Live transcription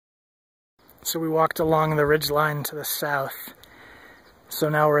So we walked along the ridgeline to the south. So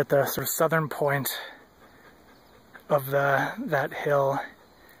now we're at the sort of southern point of that hill.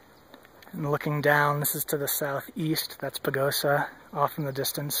 And looking down, this is to the southeast. That's Pagosa, off in the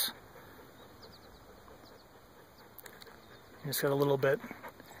distance. You just got a little bit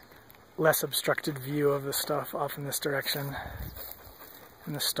less obstructed view of the stuff off in this direction.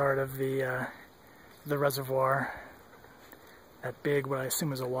 And the start of the reservoir. That big, what I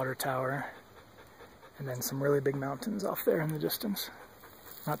assume is a water tower. And then some really big mountains off there in the distance.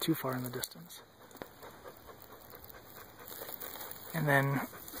 Not too far in the distance. And then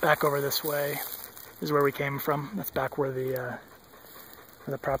back over this way is where we came from. That's back where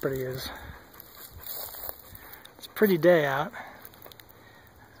the property is. It's a pretty day out.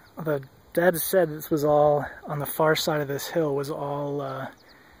 Although Dad said this was all, on the far side of this hill, was all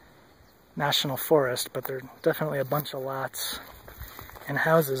national forest, but there are definitely a bunch of lots and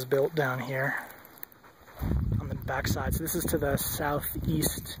houses built down here on the backside. So this is to the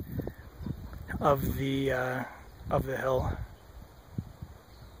southeast of the hill,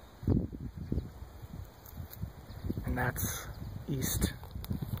 and that's east.